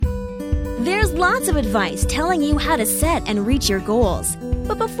There's lots of advice telling you how to set and reach your goals.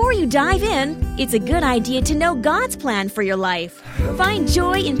 But before you dive in, it's a good idea to know God's plan for your life. Find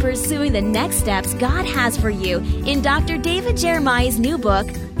joy in pursuing the next steps God has for you in Dr. David Jeremiah's new book,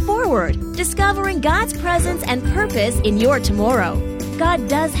 Forward, Discovering God's Presence and Purpose in Your Tomorrow. God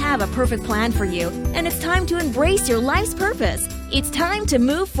does have a perfect plan for you, and it's time to embrace your life's purpose. It's time to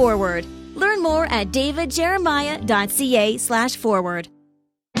move forward. Learn more at davidjeremiah.ca/forward.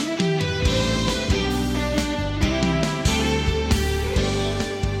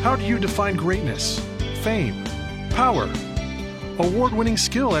 How do you define greatness, fame, power, award-winning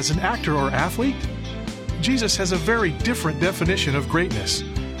skill as an actor or athlete? Jesus has a very different definition of greatness,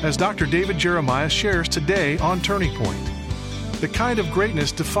 as Dr. David Jeremiah shares today on Turning Point. The kind of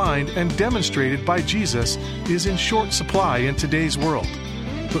greatness defined and demonstrated by Jesus is in short supply in today's world.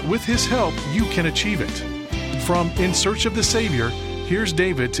 But with His help, you can achieve it. From In Search of the Savior, here's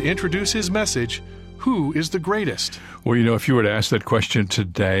David to introduce his message, Who is the Greatest? Well, if you were to ask that question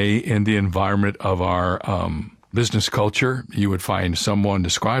today in the environment of our business culture, you would find someone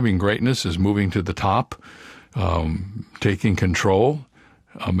describing greatness as moving to the top, taking control,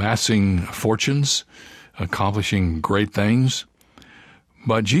 amassing fortunes, accomplishing great things.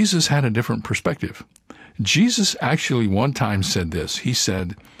 But Jesus had a different perspective. Jesus actually one time said this. He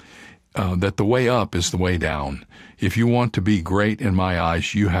said that the way up is the way down. If you want to be great in my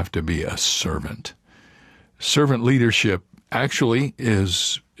eyes, you have to be a servant. Servant leadership actually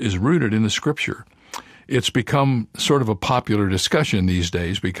is rooted in the Scripture. It's become sort of a popular discussion these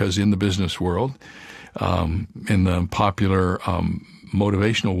days because in the business world, in the popular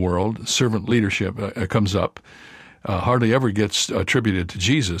motivational world, servant leadership comes up. Hardly ever gets attributed to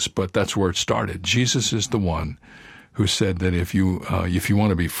Jesus, but that's where it started. Jesus is the one who said that if you want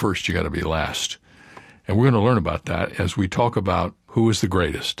to be first, you got to be last. And we're going to learn about that as we talk about who is the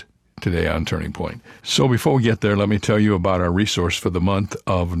greatest today on Turning Point. So before we get there, let me tell you about our resource for the month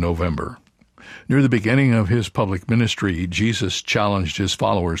of November. Near the beginning of his public ministry, Jesus challenged his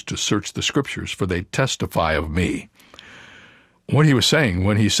followers to search the Scriptures, for they testify of me. What he was saying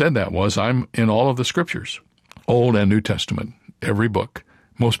when he said that was, I'm in all of the Scriptures, Old and New Testament, every book.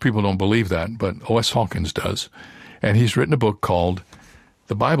 Most people don't believe that, but O.S. Hawkins does. And he's written a book called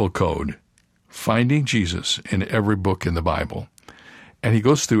The Bible Code, Finding Jesus in Every Book in the Bible. And he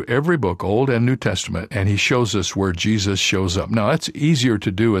goes through every book, Old and New Testament, and he shows us where Jesus shows up. Now, that's easier to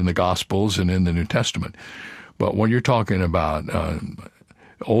do in the Gospels and in the New Testament. But when you're talking about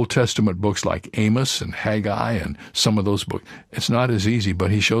Old Testament books like Amos and Haggai and some of those books, it's not as easy, but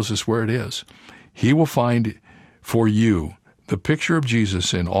he shows us where it is. He will find for you the picture of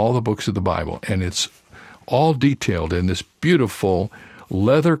Jesus in all the books of the Bible, and it's all detailed in this beautiful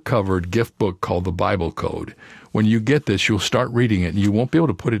leather-covered gift book called the Bible Code. When you get this, you'll start reading it, and you won't be able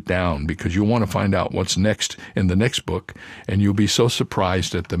to put it down because you'll want to find out what's next in the next book, and you'll be so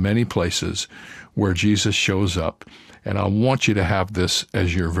surprised at the many places where Jesus shows up. And I want you to have this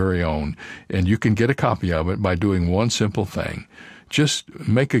as your very own, and you can get a copy of it by doing one simple thing. Just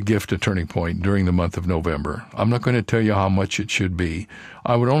make a gift to Turning Point during the month of November. I'm not going to tell you how much it should be.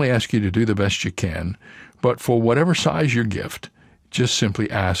 I would only ask you to do the best you can, but for whatever size your gift, just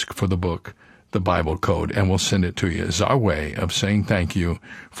simply ask for the book, The Bible Code, and we'll send it to you as our way of saying thank you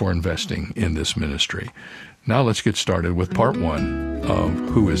for investing in this ministry. Now let's get started with part one of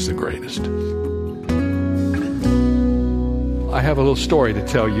Who is the Greatest. I have a little story to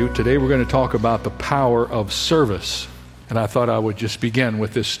tell you. Today we're going to talk about the power of service, and I thought I would just begin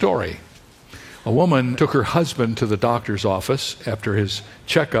with this story. A woman took her husband to the doctor's office. After his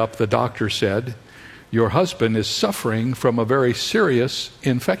checkup, the doctor said, "Your husband is suffering from a very serious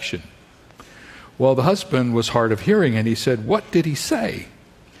infection." Well, the husband was hard of hearing, and he said, "What did he say?"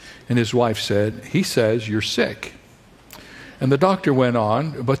 And his wife said, "He says you're sick." And the doctor went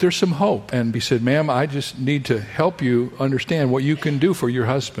on, "But there's some hope." And he said, "Ma'am, I just need to help you understand what you can do for your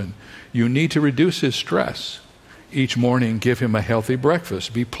husband. You need to reduce his stress. Each morning, give him a healthy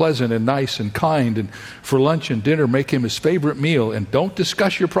breakfast. Be pleasant and nice and kind. And for lunch and dinner, make him his favorite meal. And don't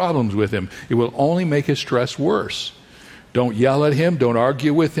discuss your problems with him. It will only make his stress worse. Don't yell at him. Don't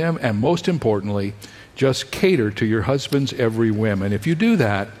argue with him. And most importantly, just cater to your husband's every whim. And if you do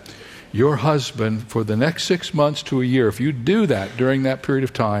that, your husband, for the next 6 months to a year, if you do that during that period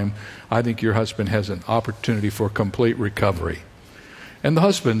of time, I think your husband has an opportunity for complete recovery." And the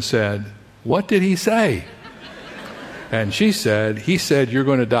husband said, "What did he say?" And she said, "He said you're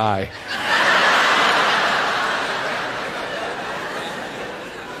going to die."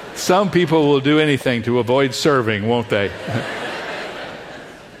 Some people will do anything to avoid serving, won't they?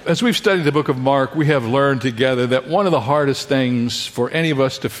 As we've studied the book of Mark, we have learned together that one of the hardest things for any of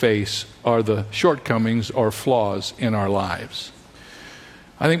us to face are the shortcomings or flaws in our lives.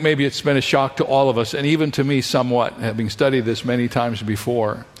 I think maybe it's been a shock to all of us, and even to me somewhat, having studied this many times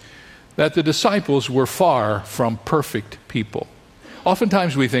before, that the disciples were far from perfect people.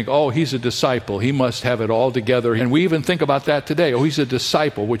 Oftentimes we think, oh, he's a disciple, he must have it all together. And we even think about that today. Oh, he's a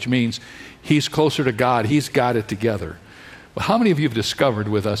disciple, which means he's closer to God, he's got it together. Well, how many of you have discovered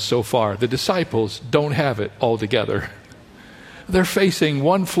with us so far the disciples don't have it all together? They're facing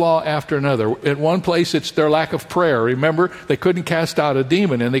one flaw after another. In one place, it's their lack of prayer. Remember, they couldn't cast out a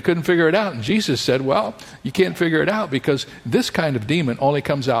demon and they couldn't figure it out. And Jesus said, well, you can't figure it out because this kind of demon only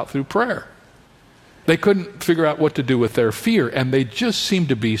comes out through prayer. They couldn't figure out what to do with their fear, and they just seemed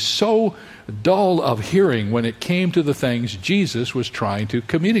to be so dull of hearing when it came to the things Jesus was trying to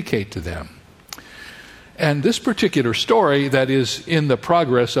communicate to them. And this particular story that is in the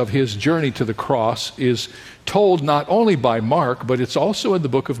progress of his journey to the cross is told not only by Mark, but it's also in the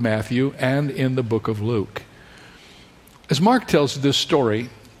book of Matthew and in the book of Luke. As Mark tells this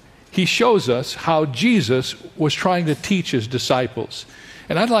story, he shows us how Jesus was trying to teach his disciples.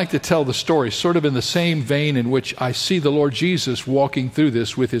 And I'd like to tell the story sort of in the same vein in which I see the Lord Jesus walking through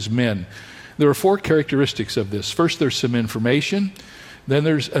this with his men. There are 4 characteristics of this. First, there's some information. Then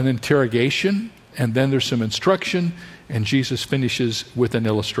there's an interrogation. And then there's some instruction, and Jesus finishes with an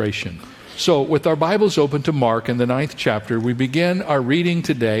illustration. So with our Bibles open to Mark in the 9th chapter, we begin our reading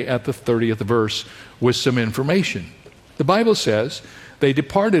today at the 30th verse with some information. The Bible says, they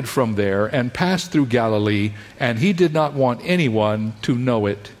departed from there and passed through Galilee, and he did not want anyone to know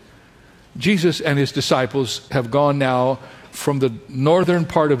it. Jesus and his disciples have gone now from the northern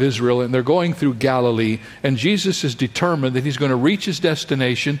part of Israel, and they're going through Galilee, and Jesus is determined that he's going to reach his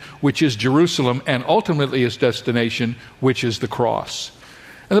destination, which is Jerusalem, and ultimately his destination, which is the cross.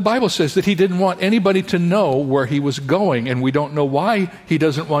 And the Bible says that he didn't want anybody to know where he was going, and we don't know why he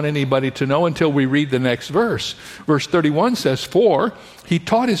doesn't want anybody to know until we read the next verse. Verse 31 says, "For he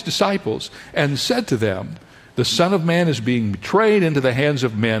taught his disciples and said to them, the Son of Man is being betrayed into the hands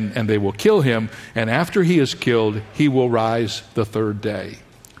of men, and they will kill him, and after he is killed, he will rise the 3rd day."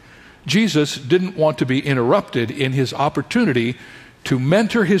 Jesus didn't want to be interrupted in his opportunity to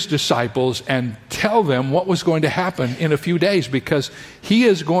mentor his disciples and tell them what was going to happen in a few days, because he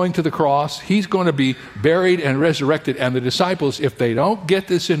is going to the cross, he's going to be buried and resurrected, and the disciples, if they don't get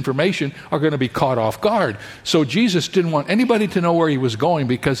this information, are going to be caught off guard. So Jesus didn't want anybody to know where he was going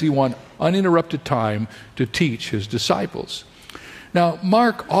because he wanted uninterrupted time to teach his disciples. Now,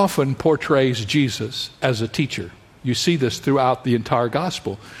 Mark often portrays Jesus as a teacher. You see this throughout the entire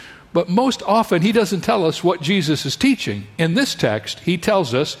gospel. But most often, he doesn't tell us what Jesus is teaching. In this text, he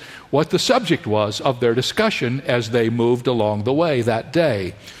tells us what the subject was of their discussion as they moved along the way that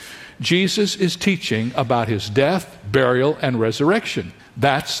day. Jesus is teaching about his death, burial, and resurrection.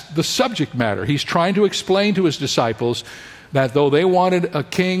 That's the subject matter. He's trying to explain to his disciples that though they wanted a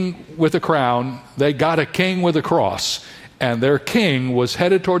king with a crown, they got a king with a cross. And their king was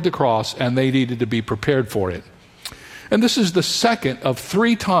headed toward the cross, and they needed to be prepared for it. And this is the second of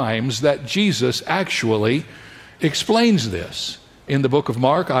 3 times that Jesus actually explains this. In the book of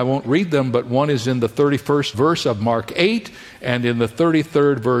Mark, I won't read them, but one is in the 31st verse of Mark 8 and in the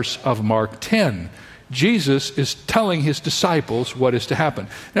 33rd verse of Mark 10. Jesus is telling his disciples what is to happen.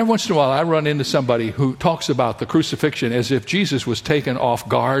 And every once in a while, I run into somebody who talks about the crucifixion as if Jesus was taken off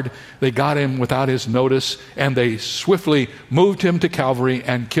guard. They got him without his notice, and they swiftly moved him to Calvary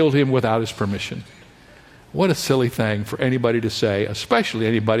and killed him without his permission. What a silly thing for anybody to say, especially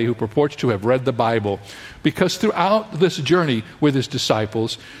anybody who purports to have read the Bible. Because throughout this journey with his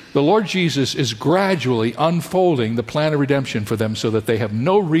disciples, the Lord Jesus is gradually unfolding the plan of redemption for them so that they have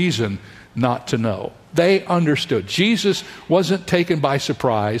no reason not to know. They understood. Jesus wasn't taken by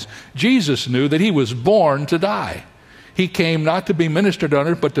surprise. Jesus knew that he was born to die. He came not to be ministered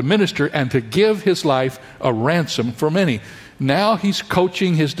under, but to minister and to give his life a ransom for many. Now he's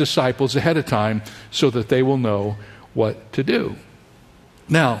coaching his disciples ahead of time so that they will know what to do.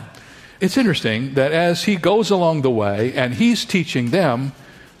 Now, it's interesting that as he goes along the way and he's teaching them,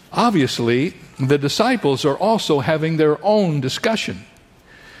 obviously the disciples are also having their own discussion.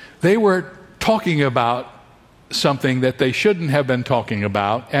 They were talking about something that they shouldn't have been talking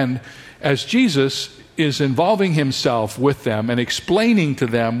about, and as Jesus is involving himself with them and explaining to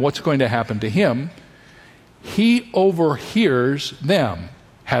them what's going to happen to him, he overhears them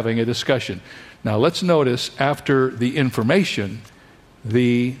having a discussion. Now let's notice after the information,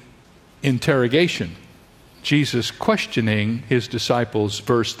 the interrogation. Jesus questioning his disciples,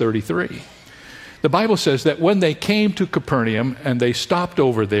 verse 33. The Bible says that when they came to Capernaum and they stopped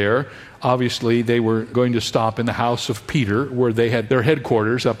over there, obviously they were going to stop in the house of Peter, where they had their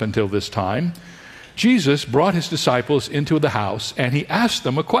headquarters up until this time. Jesus brought his disciples into the house and he asked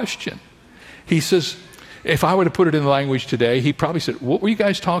them a question. He says, if I were to put it in the language today, he probably said, what were you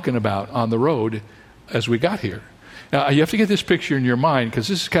guys talking about on the road as we got here? Now, you have to get this picture in your mind, because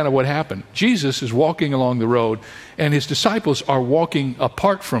this is kind of what happened. Jesus is walking along the road, and his disciples are walking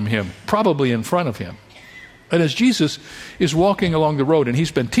apart from him, probably in front of him. And as Jesus is walking along the road, and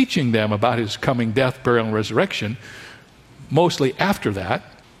he's been teaching them about his coming death, burial, and resurrection, mostly after that,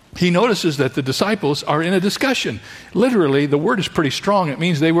 he notices that the disciples are in a discussion. Literally, the word is pretty strong. It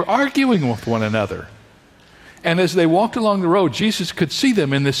means they were arguing with one another. And as they walked along the road, Jesus could see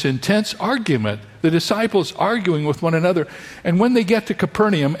them in this intense argument, the disciples arguing with one another. And when they get to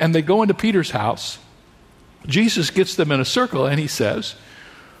Capernaum and they go into Peter's house, Jesus gets them in a circle and he says,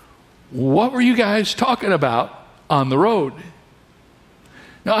 what were you guys talking about on the road?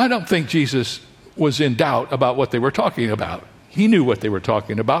 Now, I don't think Jesus was in doubt about what they were talking about. He knew what they were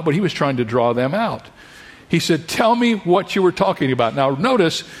talking about, but he was trying to draw them out. He said, tell me what you were talking about. Now,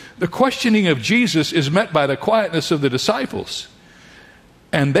 notice the questioning of Jesus is met by the quietness of the disciples.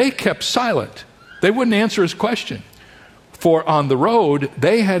 And they kept silent. They wouldn't answer his question. For on the road,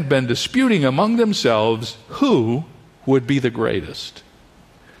 they had been disputing among themselves who would be the greatest.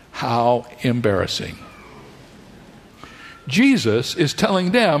 How embarrassing. Jesus is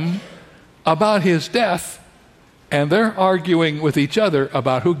telling them about his death, and they're arguing with each other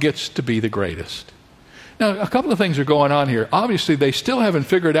about who gets to be the greatest. Now, a couple of things are going on here. Obviously, they still haven't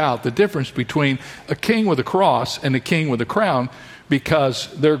figured out the difference between a king with a cross and a king with a crown,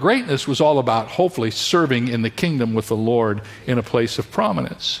 because their greatness was all about hopefully serving in the kingdom with the Lord in a place of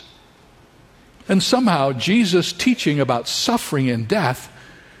prominence. And somehow, Jesus' teaching about suffering and death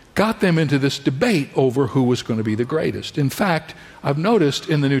got them into this debate over who was going to be the greatest. In fact, I've noticed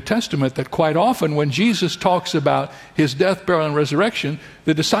in the New Testament that quite often when Jesus talks about his death, burial, and resurrection,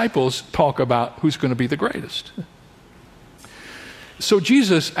 the disciples talk about who's going to be the greatest. So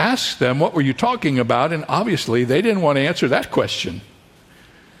Jesus asks them, what were you talking about? And obviously they didn't want to answer that question.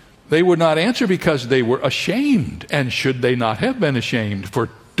 They would not answer because they were ashamed. And should they not have been ashamed for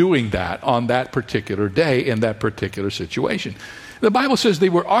doing that on that particular day in that particular situation? The Bible says they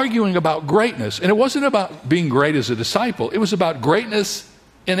were arguing about greatness, and it wasn't about being great as a disciple. It was about greatness,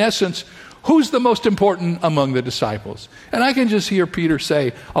 in essence, who's the most important among the disciples. And I can just hear Peter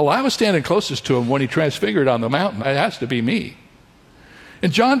say, oh, I was standing closest to him when he transfigured on the mountain. It has to be me.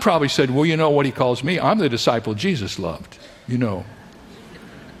 And John probably said, well, you know what he calls me? I'm the disciple Jesus loved, you know.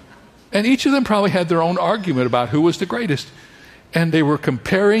 And each of them probably had their own argument about who was the greatest. And they were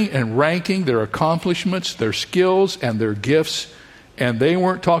comparing and ranking their accomplishments, their skills, and their gifts. And they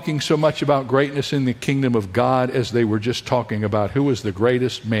weren't talking so much about greatness in the kingdom of God as they were just talking about who was the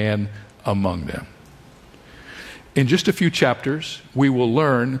greatest man among them. In just a few chapters, we will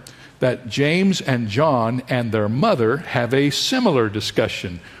learn that James and John and their mother have a similar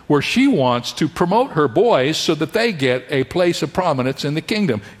discussion where she wants to promote her boys so that they get a place of prominence in the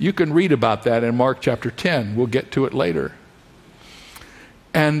kingdom. You can read about that in Mark chapter 10. We'll get to it later.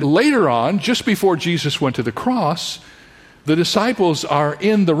 And later on, just before Jesus went to the cross, the disciples are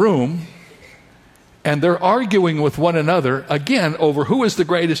in the room and they're arguing with one another again over who is the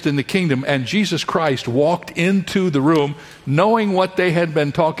greatest in the kingdom. And Jesus Christ walked into the room knowing what they had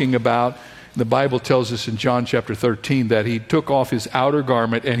been talking about. The Bible tells us in John chapter 13 that he took off his outer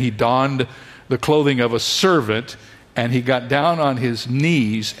garment and he donned the clothing of a servant, and he got down on his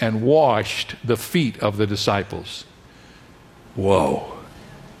knees and washed the feet of the disciples. Whoa.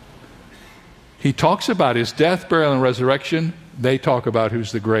 He talks about his death, burial, and resurrection. They talk about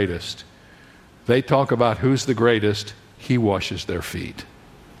who's the greatest. They talk about who's the greatest. He washes their feet.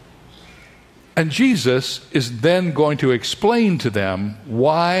 And Jesus is then going to explain to them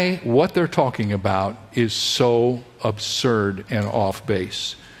why what they're talking about is so absurd and off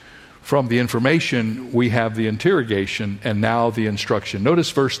base. From the information, we have the interrogation and now the instruction.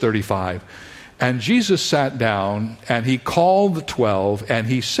 Notice verse 35. And Jesus sat down and he called the 12 and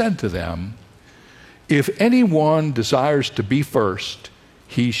he said to them, if anyone desires to be first,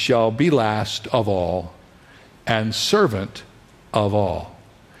 he shall be last of all and servant of all.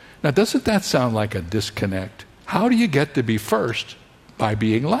 Now, doesn't that sound like a disconnect? How do you get to be first? By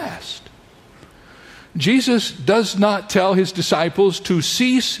being last. Jesus does not tell his disciples to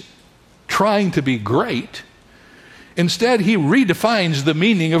cease trying to be great. Instead, he redefines the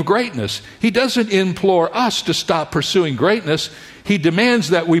meaning of greatness. He doesn't implore us to stop pursuing greatness. He demands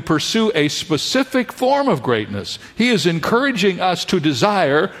that we pursue a specific form of greatness. He is encouraging us to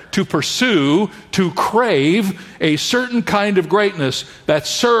desire, to pursue, to crave a certain kind of greatness that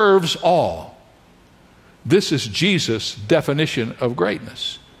serves all. This is Jesus' definition of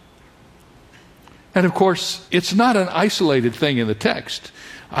greatness. And of course, it's not an isolated thing in the text.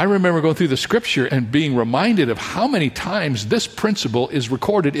 I remember going through the scripture and being reminded of how many times this principle is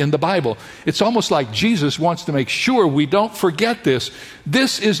recorded in the Bible. It's almost like Jesus wants to make sure we don't forget this.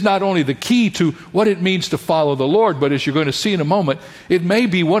 This is not only the key to what it means to follow the Lord, but as you're going to see in a moment, it may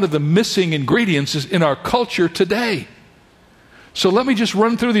be one of the missing ingredients in our culture today. So let me just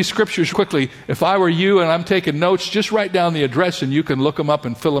run through these scriptures quickly. If I were you and I'm taking notes, just write down the address and you can look them up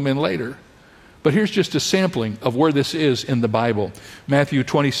and fill them in later. But here's just a sampling of where this is in the Bible. Matthew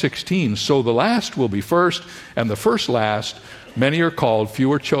 20:16, so the last will be first, and the first last. Many are called,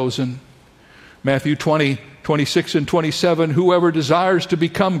 few are chosen. Matthew 20:26 and 27, whoever desires to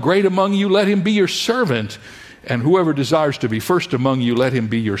become great among you, let him be your servant. And whoever desires to be first among you, let him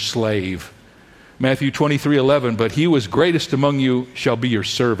be your slave. Matthew 23:11, but he who is greatest among you shall be your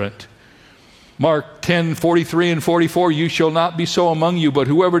servant. Mark 10:43 and 44, you shall not be so among you, but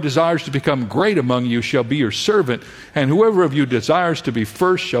whoever desires to become great among you shall be your servant, and whoever of you desires to be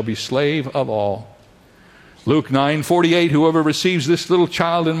first shall be slave of all. Luke 9:48, whoever receives this little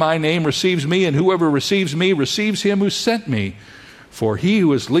child in my name receives me, and whoever receives me receives him who sent me. For he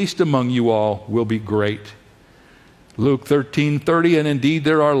who is least among you all will be great. Luke 13:30, and indeed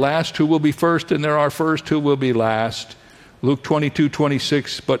there are last who will be first, and there are first who will be last. Luke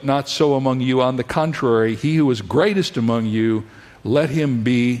 22:26, but not so among you. On the contrary, he who is greatest among you, let him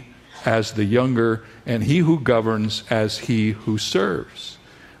be as the younger, and he who governs as he who serves.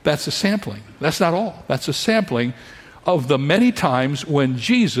 That's a sampling. That's not all. That's a sampling of the many times when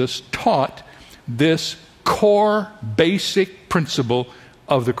Jesus taught this core, basic principle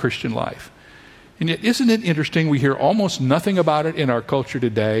of the Christian life. And yet, isn't it interesting? We hear almost nothing about it in our culture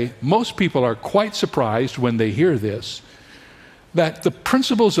today. Most people are quite surprised when they hear this, that the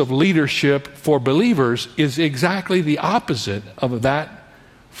principles of leadership for believers is exactly the opposite of that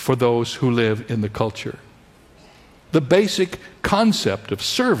for those who live in the culture. The basic concept of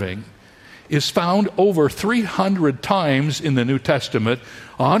serving is found over 300 times in the New Testament,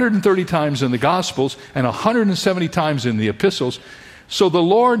 130 times in the Gospels, and 170 times in the epistles. So the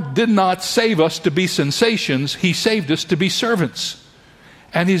Lord did not save us to be sensations. He saved us to be servants.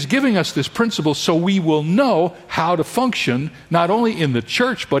 And he's giving us this principle so we will know how to function, not only in the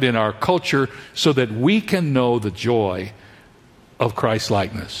church, but in our culture, so that we can know the joy of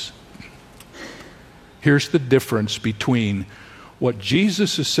Christ-likeness. Here's the difference between what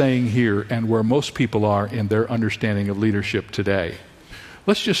Jesus is saying here and where most people are in their understanding of leadership today.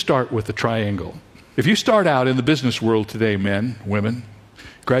 Let's just start with the triangle. If you start out in the business world today, men, women,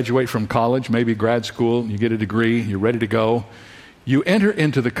 graduate from college, maybe grad school, you get a degree, you're ready to go, you enter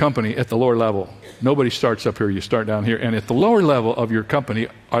into the company at the lower level. Nobody starts up here, you start down here. And at the lower level of your company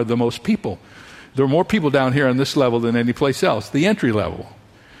are the most people. There are more people down here on this level than any place else, the entry level.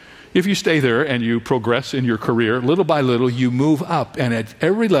 If you stay there and you progress in your career, little by little, you move up. And at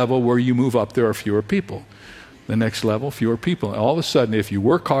every level where you move up, there are fewer people. The next level, fewer people. And all of a sudden, if you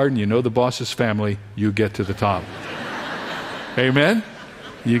work hard and you know the boss's family, you get to the top. Amen?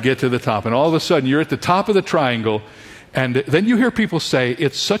 You get to the top. And all of a sudden, you're at the top of the triangle. And then you hear people say,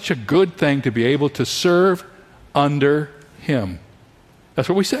 it's such a good thing to be able to serve under him. That's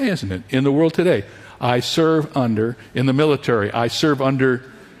what we say, isn't it? In the world today. I serve under, in the military, I serve under,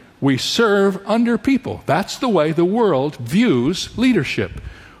 we serve under people. That's the way the world views leadership.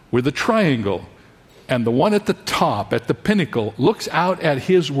 With a triangle. And the one at the top, at the pinnacle, looks out at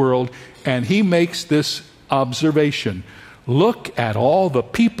his world and he makes this observation. Look at all the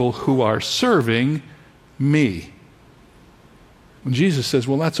people who are serving me. And Jesus says,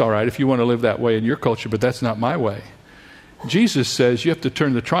 well, that's all right if you want to live that way in your culture, but that's not my way. Jesus says you have to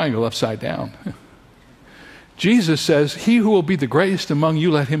turn the triangle upside down. Jesus says, he who will be the greatest among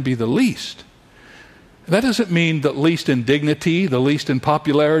you, let him be the least. That doesn't mean the least in dignity, the least in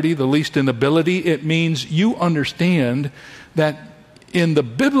popularity, the least in ability. It means you understand that in the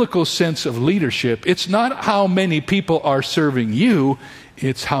biblical sense of leadership, it's not how many people are serving you,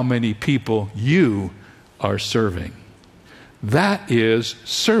 it's how many people you are serving. That is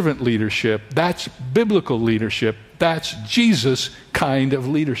servant leadership. That's biblical leadership. That's Jesus' kind of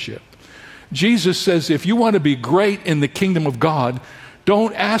leadership. Jesus says if you want to be great in the kingdom of God,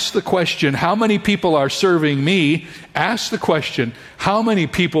 don't ask the question, how many people are serving me? Ask the question, how many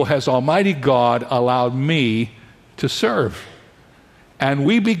people has Almighty God allowed me to serve. And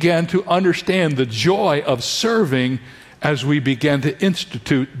we began to understand the joy of serving as we began to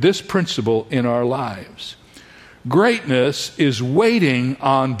institute this principle in our lives. Greatness is waiting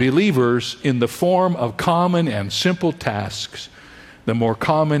on believers in the form of common and simple tasks. The more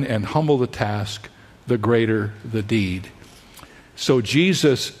common and humble the task, the greater the deed. So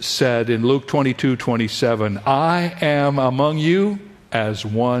Jesus said in Luke 22:27, I am among you as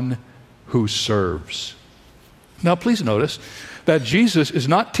one who serves. Now please notice that Jesus is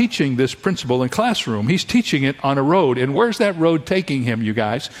not teaching this principle in classroom. He's teaching it on a road. And where's that road taking him, you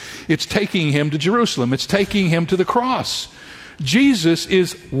guys? It's taking him to Jerusalem. It's taking him to the cross. Jesus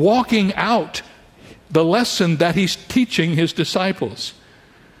is walking out the lesson that he's teaching his disciples.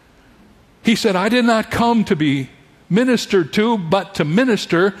 He said, I did not come to be ministered to, but to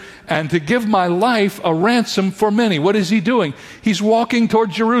minister and to give my life a ransom for many. What is he doing? He's walking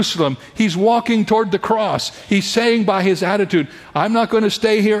toward Jerusalem. He's walking toward the cross. He's saying by his attitude, I'm not going to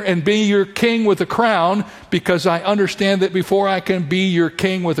stay here and be your king with a crown, because I understand that before I can be your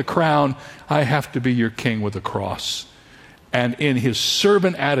king with a crown, I have to be your king with a cross. And in his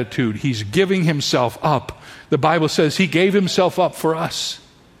servant attitude, he's giving himself up. The Bible says he gave himself up for us,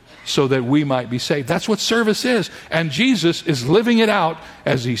 so that we might be saved. That's what service is. And Jesus is living it out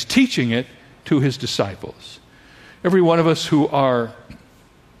as he's teaching it to his disciples. Every one of us who are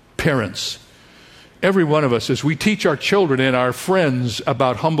parents, every one of us, as we teach our children and our friends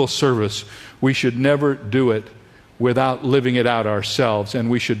about humble service, we should never do it without living it out ourselves,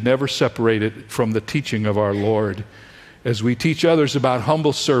 and we should never separate it from the teaching of our Lord. As we teach others about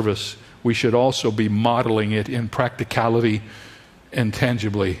humble service, we should also be modeling it in practicality and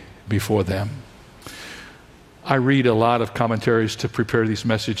tangibly before them. I read a lot of commentaries to prepare these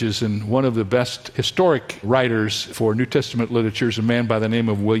messages, and one of the best historic writers for New Testament literature is a man by the name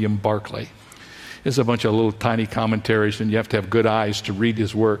of William Barclay. There's a bunch of little tiny commentaries, and you have to have good eyes to read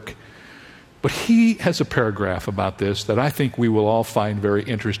his work. But he has a paragraph about this that I think we will all find very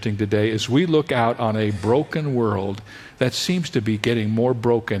interesting today as we look out on a broken world that seems to be getting more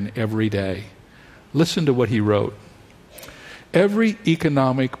broken every day. Listen to what he wrote. Every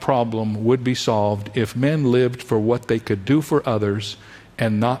economic problem would be solved if men lived for what they could do for others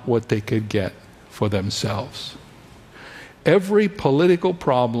and not what they could get for themselves. Every political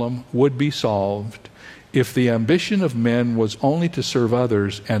problem would be solved if the ambition of men was only to serve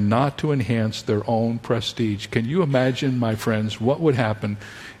others and not to enhance their own prestige. Can you imagine, my friends, what would happen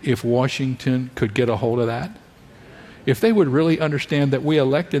if Washington could get a hold of that? If they would really understand that we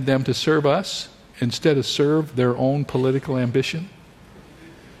elected them to serve us instead of serve their own political ambition?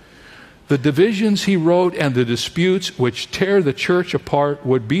 The divisions, he wrote, and the disputes which tear the church apart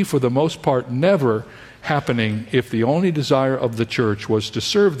would be for the most part never happening if the only desire of the church was to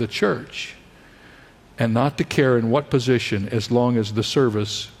serve the church and not to care in what position as long as the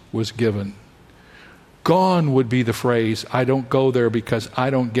service was given. Gone would be the phrase, I don't go there because I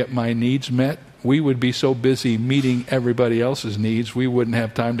don't get my needs met. We would be so busy meeting everybody else's needs, we wouldn't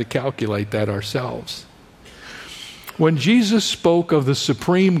have time to calculate that ourselves. When Jesus spoke of the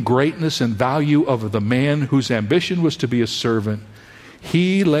supreme greatness and value of the man whose ambition was to be a servant,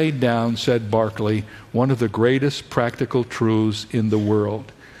 he laid down, said Barclay, one of the greatest practical truths in the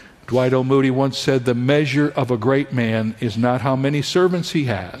world. Dwight L. Moody once said, the measure of a great man is not how many servants he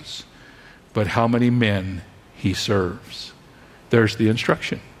has, but how many men he serves. There's the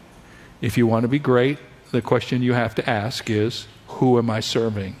instruction. If you want to be great, the question you have to ask is, who am I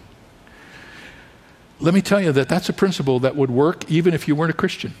serving? Let me tell you that that's a principle that would work even if you weren't a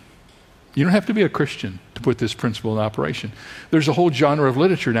Christian. You don't have to be a Christian to put this principle in operation. There's a whole genre of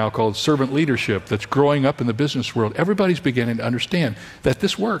literature now called servant leadership that's growing up in the business world. Everybody's beginning to understand that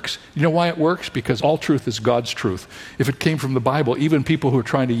this works. You know why it works? Because all truth is God's truth. If it came from the Bible, even people who are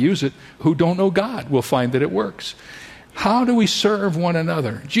trying to use it who don't know God will find that it works. How do we serve one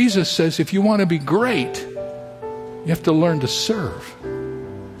another? Jesus says if you want to be great, you have to learn to serve.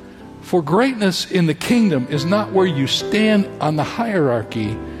 For greatness in the kingdom is not where you stand on the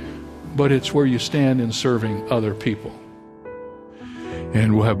hierarchy, but it's where you stand in serving other people.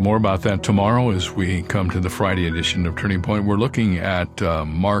 And we'll have more about that tomorrow as we come to the Friday edition of Turning Point. We're looking at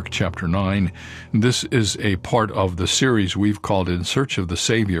Mark chapter 9. This is a part of the series we've called In Search of the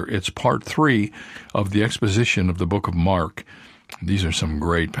Savior. It's part 3 of the exposition of the book of Mark. These are some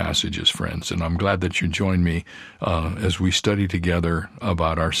great passages, friends, and I'm glad that you join me as we study together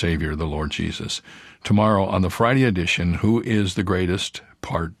about our Savior, the Lord Jesus. Tomorrow on the Friday edition, Who is the Greatest?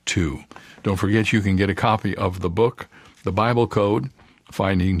 Part 2. Don't forget you can get a copy of the book, The Bible Code,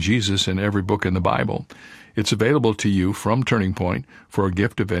 Finding Jesus in Every Book in the Bible. It's available to you from Turning Point for a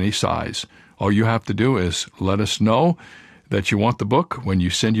gift of any size. All you have to do is let us know that you want the book. When you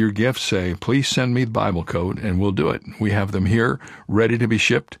send your gift, say, please send me the Bible code, and we'll do it. We have them here ready to be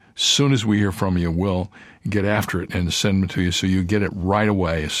shipped. As soon as we hear from you, we'll get after it and send them to you so you get it right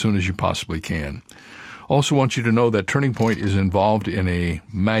away as soon as you possibly can. Also want you to know that Turning Point is involved in a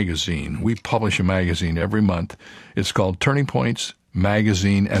magazine. We publish a magazine every month. It's called Turning Points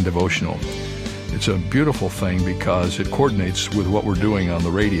Magazine and Devotional. It's a beautiful thing because it coordinates with what we're doing on the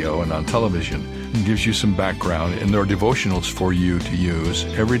radio and on television and gives you some background, and there are devotionals for you to use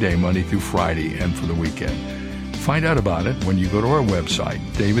every day, Monday through Friday, and for the weekend. Find out about it when you go to our website,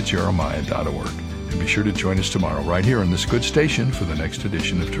 davidjeremiah.org. And be sure to join us tomorrow right here on this good station for the next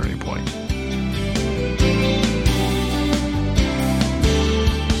edition of Turning Point.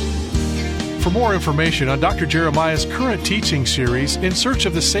 For more information on Dr. Jeremiah's current teaching series, In Search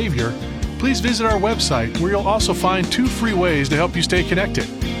of the Savior, please visit our website, where you'll also find 2 free ways to help you stay connected: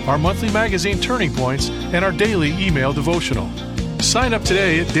 our monthly magazine Turning Points and our daily email devotional. Sign up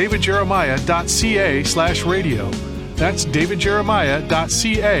today at davidjeremiah.ca/radio. That's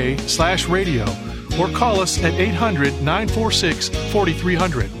davidjeremiah.ca/radio. Or call us at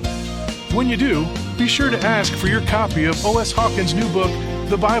 800-946-4300. When you do, be sure to ask for your copy of O.S. Hawkins' new book,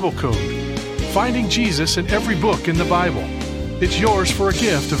 The Bible Code, Finding Jesus in Every Book in the Bible. It's yours for a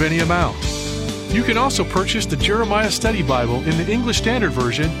gift of any amount. You can also purchase the Jeremiah Study Bible in the English Standard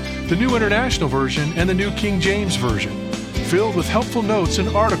Version, the New International Version, and the New King James Version, filled with helpful notes and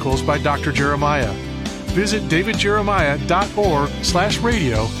articles by Dr. Jeremiah. Visit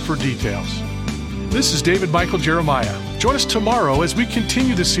davidjeremiah.org/radio for details. This is David Michael Jeremiah. Join us tomorrow as we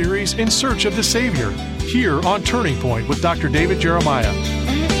continue the series In Search of the Savior, here on Turning Point with Dr. David Jeremiah.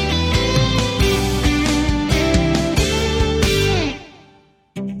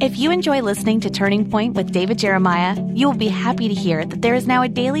 If you enjoy listening to Turning Point with David Jeremiah, you will be happy to hear that there is now a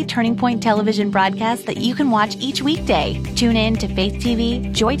daily Turning Point television broadcast that you can watch each weekday. Tune in to Faith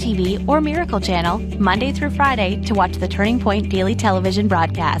TV, Joy TV, or Miracle Channel, Monday through Friday, to watch the Turning Point daily television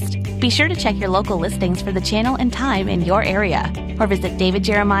broadcast. Be sure to check your local listings for the channel and time in your area, or visit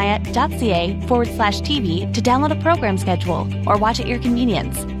davidjeremiah.ca/TV to download a program schedule or watch at your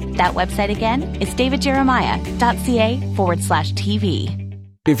convenience. That website again is davidjeremiah.ca/TV.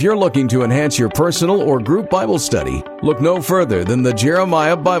 If you're looking to enhance your personal or group Bible study, look no further than the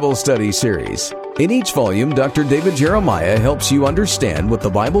Jeremiah Bible Study Series. In each volume, Dr. David Jeremiah helps you understand what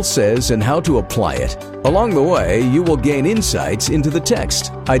the Bible says and how to apply it. Along the way, you will gain insights into the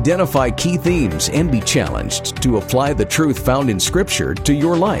text, identify key themes, and be challenged to apply the truth found in Scripture to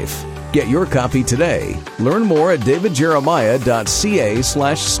your life. Get your copy today. Learn more at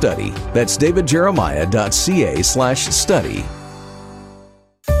davidjeremiah.ca/study. That's davidjeremiah.ca/study.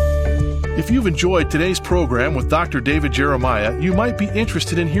 If you've enjoyed today's program with Dr. David Jeremiah, you might be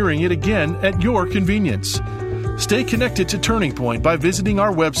interested in hearing it again at your convenience. Stay connected to Turning Point by visiting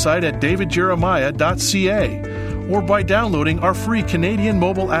our website at davidjeremiah.ca or by downloading our free Canadian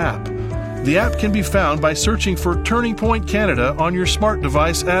mobile app. The app can be found by searching for Turning Point Canada on your smart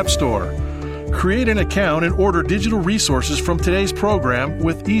device app store. Create an account and order digital resources from today's program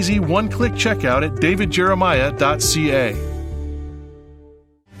with easy one-click checkout at davidjeremiah.ca.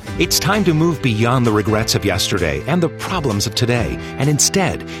 It's time to move beyond the regrets of yesterday and the problems of today, and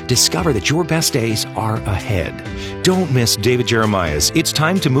instead discover that your best days are ahead. Don't miss David Jeremiah's It's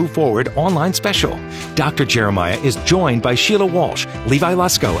Time to Move Forward online special. Dr. Jeremiah is joined by Sheila Walsh, Levi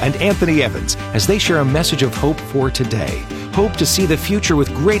Lusko, and Anthony Evans as they share a message of hope for today. Hope to see the future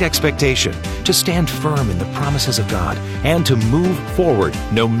with great expectation, to stand firm in the promises of God, and to move forward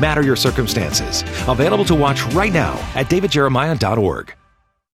no matter your circumstances. Available to watch right now at davidjeremiah.org.